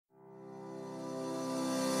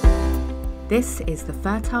This is the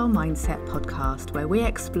Fertile Mindset podcast, where we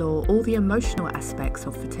explore all the emotional aspects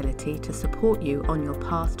of fertility to support you on your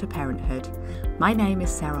path to parenthood. My name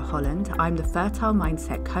is Sarah Holland. I'm the Fertile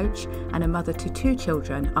Mindset coach and a mother to 2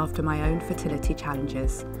 children after my own fertility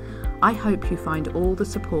challenges. I hope you find all the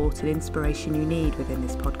support and inspiration you need within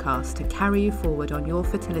this podcast to carry you forward on your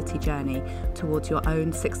fertility journey towards your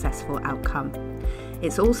own successful outcome.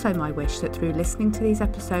 It's also my wish that through listening to these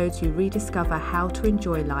episodes, you rediscover how to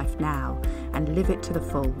enjoy life now and live it to the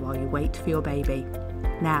full while you wait for your baby.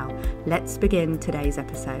 Now, let's begin today's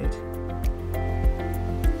episode.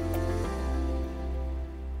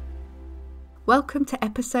 Welcome to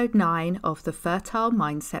episode 9 of the Fertile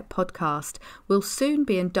Mindset podcast. We'll soon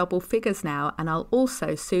be in double figures now, and I'll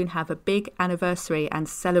also soon have a big anniversary and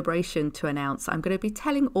celebration to announce. I'm going to be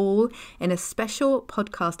telling all in a special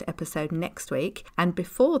podcast episode next week, and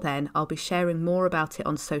before then I'll be sharing more about it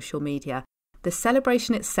on social media. The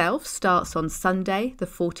celebration itself starts on Sunday, the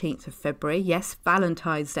 14th of February. Yes,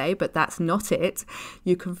 Valentine's Day, but that's not it.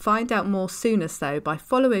 You can find out more sooner though by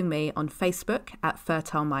following me on Facebook at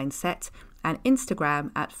Fertile Mindset and Instagram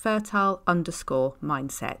at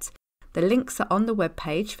fertile_mindset. The links are on the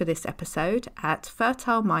webpage for this episode at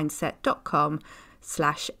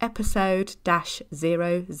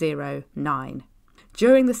fertilemindset.com/episode-009.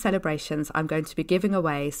 During the celebrations, I'm going to be giving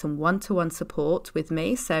away some one-to-one support with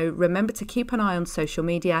me, so remember to keep an eye on social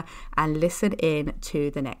media and listen in to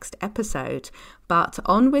the next episode. But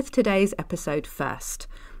on with today's episode first.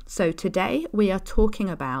 So today we are talking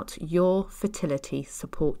about your fertility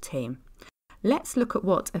support team. Let's look at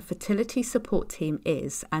what a fertility support team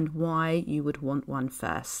is and why you would want one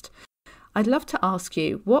first. I'd love to ask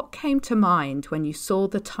you, what came to mind when you saw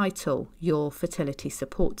the title, Your Fertility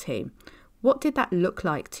Support Team? What did that look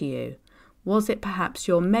like to you? Was it perhaps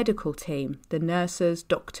your medical team, the nurses,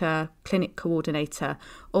 doctor, clinic coordinator,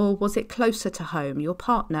 or was it closer to home, your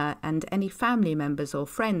partner and any family members or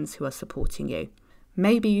friends who are supporting you?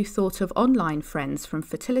 Maybe you thought of online friends from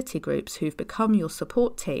fertility groups who've become your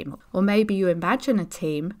support team, or maybe you imagine a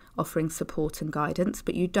team offering support and guidance,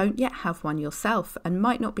 but you don't yet have one yourself and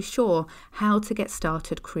might not be sure how to get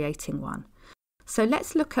started creating one. So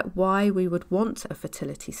let's look at why we would want a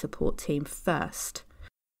fertility support team first.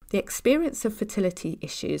 The experience of fertility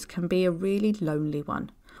issues can be a really lonely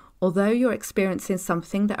one. Although you're experiencing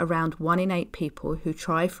something that around 1 in 8 people who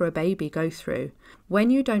try for a baby go through,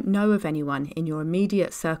 when you don't know of anyone in your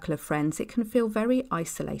immediate circle of friends, it can feel very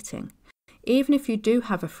isolating. Even if you do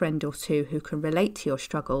have a friend or two who can relate to your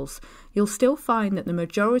struggles, you'll still find that the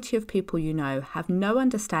majority of people you know have no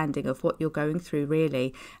understanding of what you're going through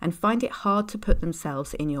really and find it hard to put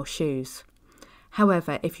themselves in your shoes.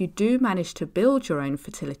 However, if you do manage to build your own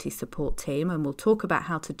fertility support team, and we'll talk about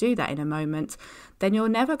how to do that in a moment, then you're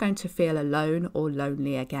never going to feel alone or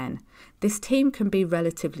lonely again. This team can be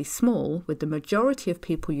relatively small, with the majority of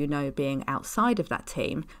people you know being outside of that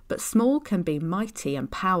team, but small can be mighty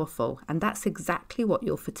and powerful, and that's exactly what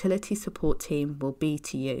your fertility support team will be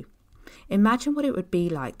to you. Imagine what it would be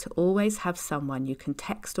like to always have someone you can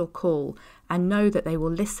text or call and know that they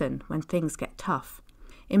will listen when things get tough.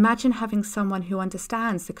 Imagine having someone who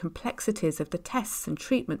understands the complexities of the tests and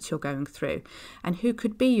treatments you're going through and who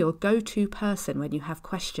could be your go-to person when you have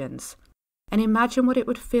questions. And imagine what it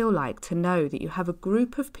would feel like to know that you have a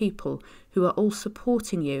group of people who are all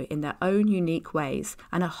supporting you in their own unique ways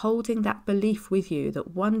and are holding that belief with you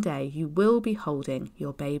that one day you will be holding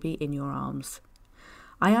your baby in your arms.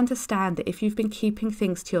 I understand that if you've been keeping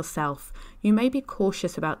things to yourself, you may be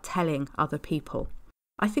cautious about telling other people.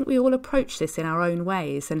 I think we all approach this in our own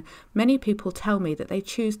ways, and many people tell me that they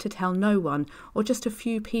choose to tell no one or just a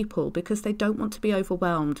few people because they don't want to be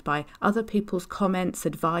overwhelmed by other people's comments,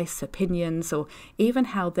 advice, opinions, or even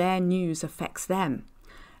how their news affects them.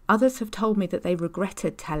 Others have told me that they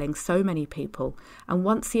regretted telling so many people, and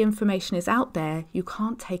once the information is out there, you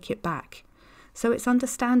can't take it back. So it's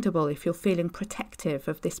understandable if you're feeling protective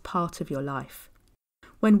of this part of your life.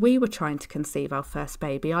 When we were trying to conceive our first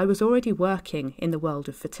baby, I was already working in the world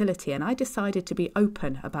of fertility, and I decided to be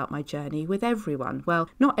open about my journey with everyone. Well,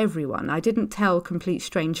 not everyone. I didn't tell complete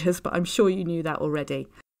strangers, but I'm sure you knew that already.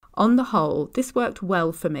 On the whole, this worked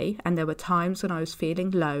well for me, and there were times when I was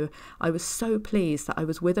feeling low. I was so pleased that I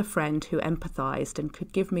was with a friend who empathised and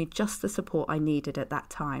could give me just the support I needed at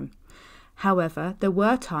that time. However, there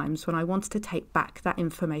were times when I wanted to take back that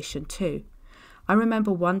information too. I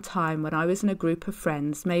remember one time when I was in a group of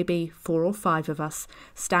friends, maybe 4 or 5 of us,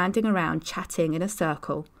 standing around chatting in a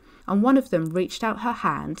circle, and one of them reached out her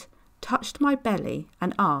hand, touched my belly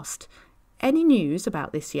and asked, "Any news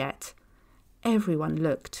about this yet?" Everyone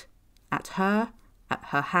looked at her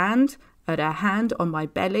hand, at her hand on my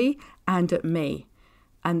belly, and at me.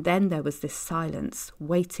 And then there was this silence,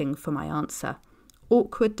 waiting for my answer.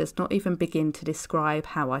 Awkward does not even begin to describe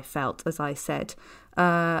how I felt as I said,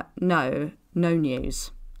 no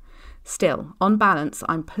news. Still, on balance,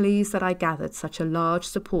 I'm pleased that I gathered such a large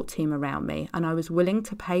support team around me, and I was willing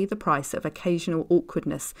to pay the price of occasional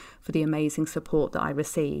awkwardness for the amazing support that I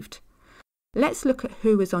received. Let's look at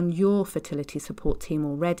who is on your fertility support team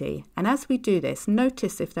already, and as we do this,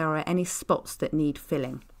 notice if there are any spots that need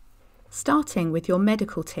filling. Starting with your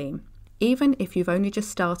medical team. Even if you've only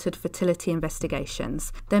just started fertility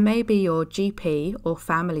investigations, there may be your GP or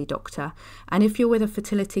family doctor, and if you're with a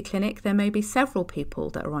fertility clinic, there may be several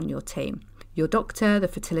people that are on your team. Your doctor, the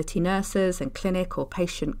fertility nurses, and clinic or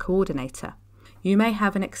patient coordinator. You may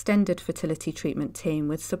have an extended fertility treatment team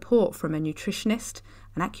with support from a nutritionist,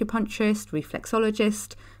 an acupuncturist,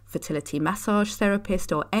 reflexologist, fertility massage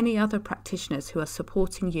therapist, or any other practitioners who are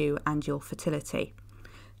supporting you and your fertility.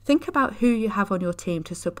 Think about who you have on your team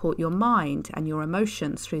to support your mind and your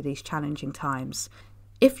emotions through these challenging times.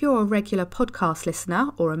 If you're a regular podcast listener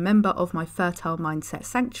or a member of my Fertile Mindset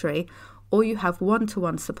Sanctuary, or you have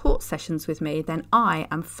one-to-one support sessions with me, then I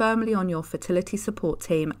am firmly on your fertility support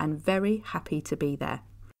team and very happy to be there.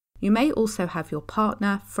 You may also have your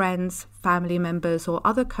partner, friends, family members, or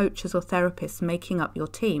other coaches or therapists making up your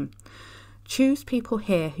team. Choose people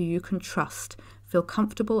here who you can trust, feel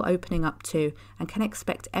comfortable opening up to, and can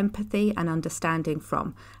expect empathy and understanding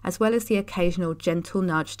from, as well as the occasional gentle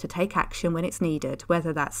nudge to take action when it's needed,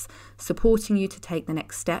 whether that's supporting you to take the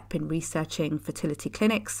next step in researching fertility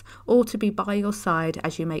clinics, or to be by your side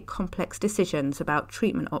as you make complex decisions about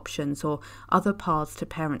treatment options or other paths to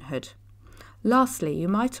parenthood. Lastly, you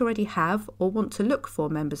might already have or want to look for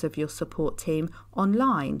members of your support team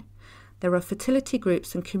online. There are fertility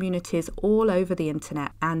groups and communities all over the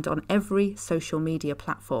internet and on every social media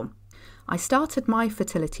platform. I started my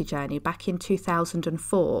fertility journey back in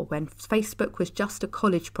 2004 when Facebook was just a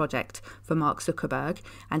college project for Mark Zuckerberg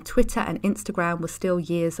and Twitter and Instagram were still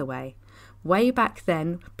years away. Way back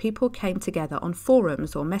then, people came together on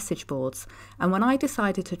forums or message boards, and when I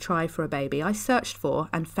decided to try for a baby, I searched for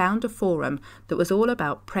and found a forum that was all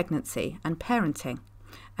about pregnancy and parenting.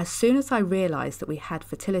 As soon as I realised that we had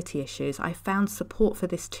fertility issues, I found support for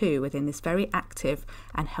this too within this very active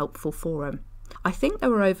and helpful forum. I think there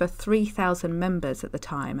were over 3,000 members at the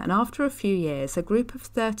time, and after a few years, a group of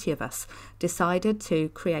 30 of us decided to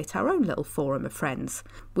create our own little forum of friends.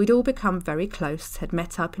 We'd all become very close, had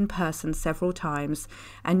met up in person several times,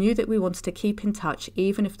 and knew that we wanted to keep in touch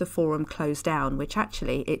even if the forum closed down, which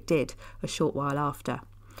actually it did a short while after.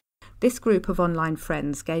 This group of online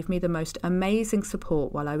friends gave me the most amazing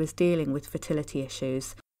support while I was dealing with fertility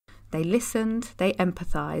issues. They listened, they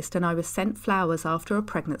empathised, and I was sent flowers after a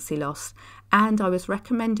pregnancy loss, and I was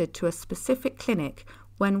recommended to a specific clinic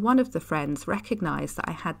when one of the friends recognised that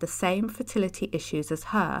I had the same fertility issues as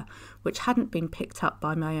her, which hadn't been picked up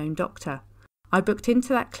by my own doctor. I booked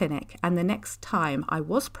into that clinic, and the next time I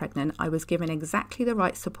was pregnant, I was given exactly the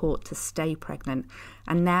right support to stay pregnant.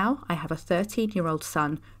 And now I have a 13-year-old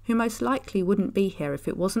son who most likely wouldn't be here if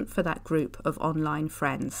it wasn't for that group of online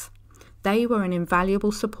friends. They were an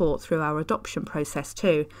invaluable support through our adoption process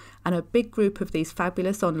too, and a big group of these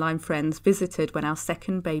fabulous online friends visited when our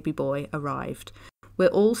second baby boy arrived. We're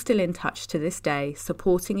all still in touch to this day,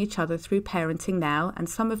 supporting each other through parenting now, and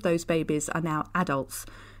some of those babies are now adults.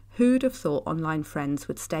 Who'd have thought online friends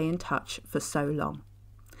would stay in touch for so long?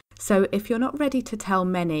 So if you're not ready to tell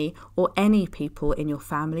many or any people in your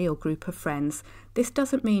family or group of friends, this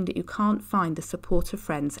doesn't mean that you can't find the support of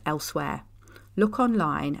friends elsewhere. Look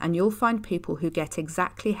online and you'll find people who get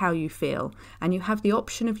exactly how you feel, and you have the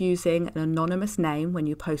option of using an anonymous name when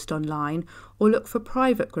you post online, or look for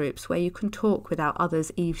private groups where you can talk without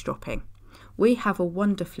others eavesdropping. We have a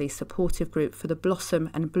wonderfully supportive group for the blossom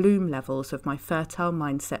and bloom levels of my Fertile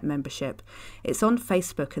Mindset membership. It's on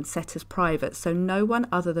Facebook and set as private, so no one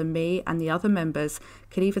other than me and the other members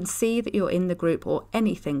can even see that you're in the group or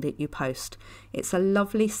anything that you post. It's a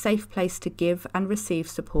lovely, safe place to give and receive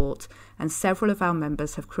support, and several of our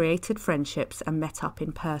members have created friendships and met up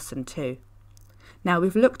in person too. Now,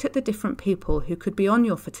 we've looked at the different people who could be on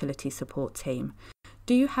your fertility support team.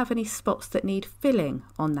 Do you have any spots that need filling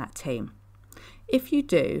on that team? If you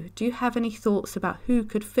do you have any thoughts about who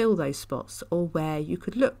could fill those spots or where you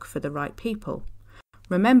could look for the right people?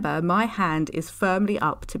 Remember, my hand is firmly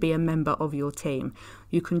up to be a member of your team.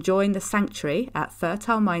 You can join the Sanctuary at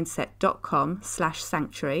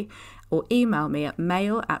fertilemindset.com/sanctuary or email me at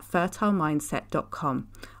mail@fertilemindset.com.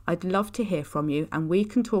 I'd love to hear from you, and we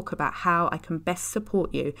can talk about how I can best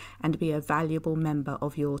support you and be a valuable member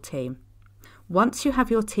of your team. Once you have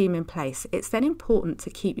your team in place, it's then important to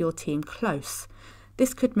keep your team close.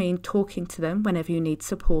 This could mean talking to them whenever you need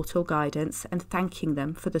support or guidance and thanking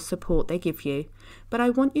them for the support they give you. But I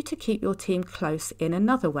want you to keep your team close in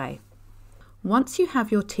another way. Once you have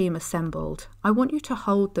your team assembled, I want you to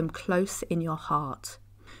hold them close in your heart.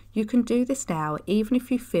 You can do this now even if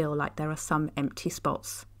you feel like there are some empty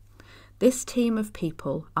spots. This team of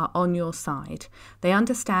people are on your side. They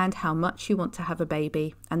understand how much you want to have a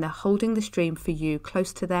baby, and they're holding this dream for you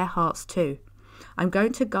close to their hearts too. I'm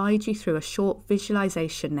going to guide you through a short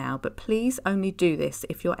visualization now, but please only do this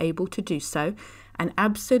if you're able to do so, and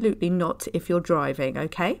absolutely not if you're driving,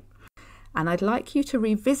 okay? And I'd like you to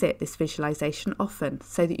revisit this visualization often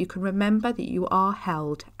so that you can remember that you are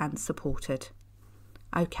held and supported.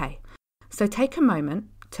 Okay, so take a moment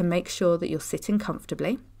to make sure that you're sitting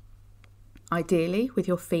comfortably, ideally with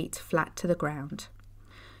your feet flat to the ground.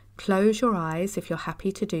 Close your eyes if you're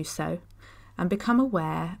happy to do so, and become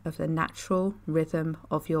aware of the natural rhythm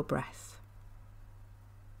of your breath.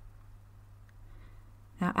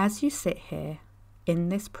 Now, as you sit here in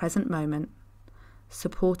this present moment,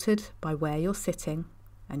 supported by where you're sitting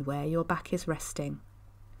and where your back is resting,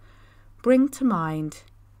 bring to mind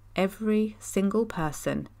every single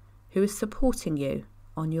person who is supporting you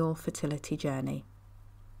on your fertility journey.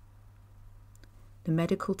 The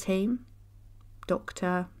medical team,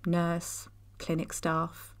 doctor, nurse, clinic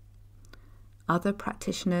staff, other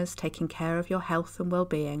practitioners taking care of your health and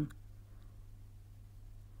well-being,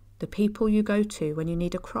 the people you go to when you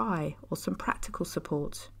need a cry or some practical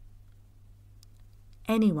support,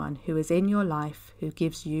 anyone who is in your life who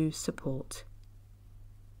gives you support.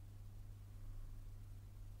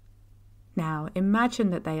 Now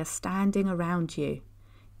imagine that they are standing around you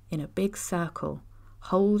in a big circle,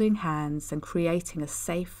 holding hands and creating a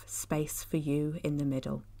safe space for you in the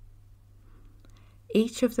middle.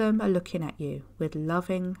 Each of them are looking at you with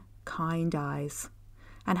loving, kind eyes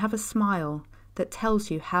and have a smile that tells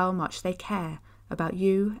you how much they care about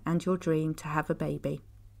you and your dream to have a baby.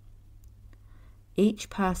 Each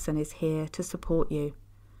person is here to support you,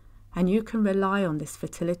 and you can rely on this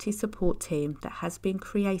fertility support team that has been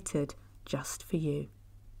created just for you.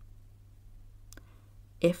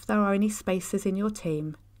 If there are any spaces in your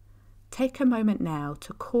team, take a moment now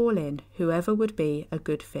to call in whoever would be a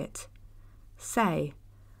good fit. Say,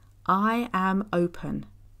 I am open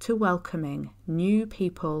to welcoming new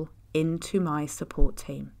people into my support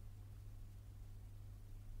team.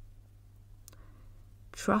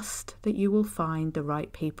 Trust that you will find the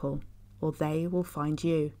right people, or they will find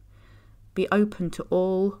you. Be open to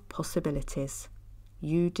all possibilities.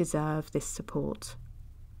 You deserve this support.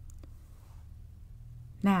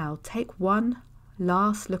 Now take one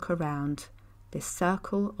last look around this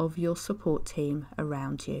circle of your support team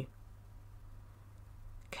around you,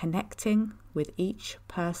 connecting with each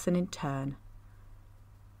person in turn,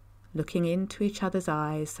 looking into each other's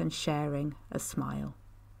eyes and sharing a smile.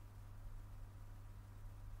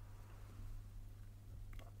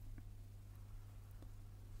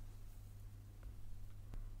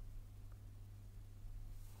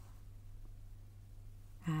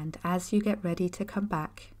 And as you get ready to come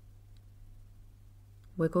back,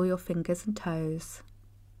 wiggle your fingers and toes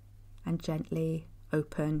and gently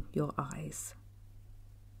open your eyes.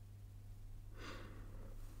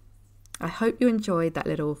 I hope you enjoyed that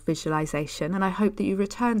little visualization, and I hope that you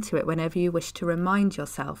return to it whenever you wish to remind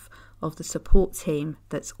yourself of the support team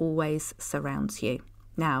that always surrounds you.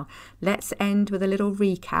 Now, let's end with a little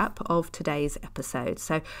recap of today's episode.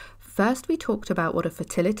 So first, we talked about what a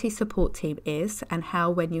fertility support team is and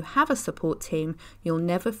how when you have a support team, you'll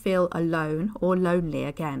never feel alone or lonely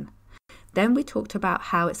again. Then we talked about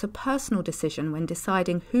how it's a personal decision when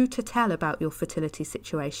deciding who to tell about your fertility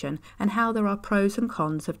situation and how there are pros and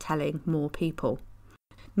cons of telling more people.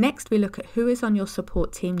 Next, we look at who is on your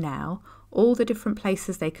support team now, all the different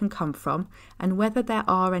places they can come from, and whether there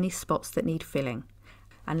are any spots that need filling.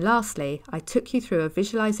 And lastly, I took you through a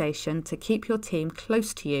visualization to keep your team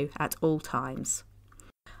close to you at all times.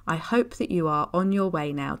 I hope that you are on your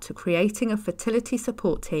way now to creating a fertility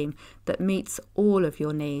support team that meets all of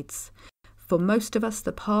your needs. For most of us,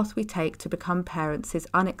 the path we take to become parents is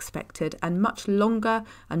unexpected and much longer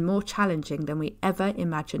and more challenging than we ever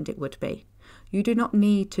imagined it would be. You do not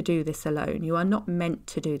need to do this alone. You are not meant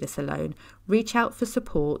to do this alone. Reach out for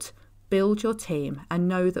support, build your team, and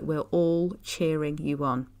know that we're all cheering you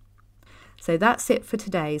on. So that's it for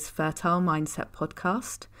today's Fertile Mindset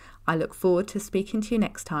podcast. I look forward to speaking to you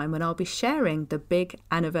next time when I'll be sharing the big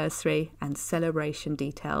anniversary and celebration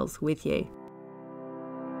details with you.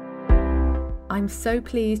 I'm so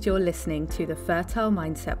pleased you're listening to the Fertile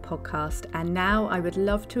Mindset podcast, and now I would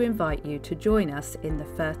love to invite you to join us in the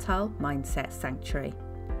Fertile Mindset Sanctuary.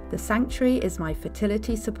 The Sanctuary is my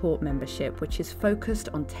fertility support membership, which is focused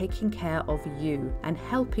on taking care of you and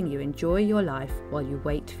helping you enjoy your life while you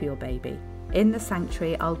wait for your baby. In the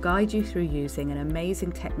Sanctuary, I'll guide you through using an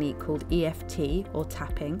amazing technique called EFT or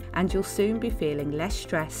tapping, and you'll soon be feeling less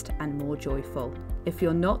stressed and more joyful. If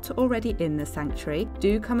you're not already in the Sanctuary,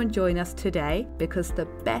 do come and join us today, because the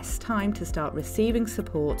best time to start receiving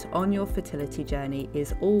support on your fertility journey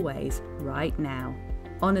is always right now.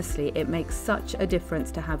 Honestly, it makes such a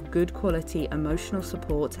difference to have good quality emotional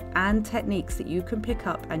support and techniques that you can pick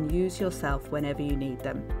up and use yourself whenever you need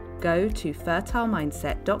them. Go to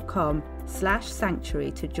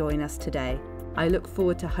fertilemindset.com/sanctuary to join us today. I look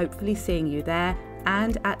forward to hopefully seeing you there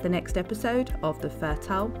and at the next episode of the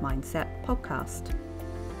Fertile Mindset podcast.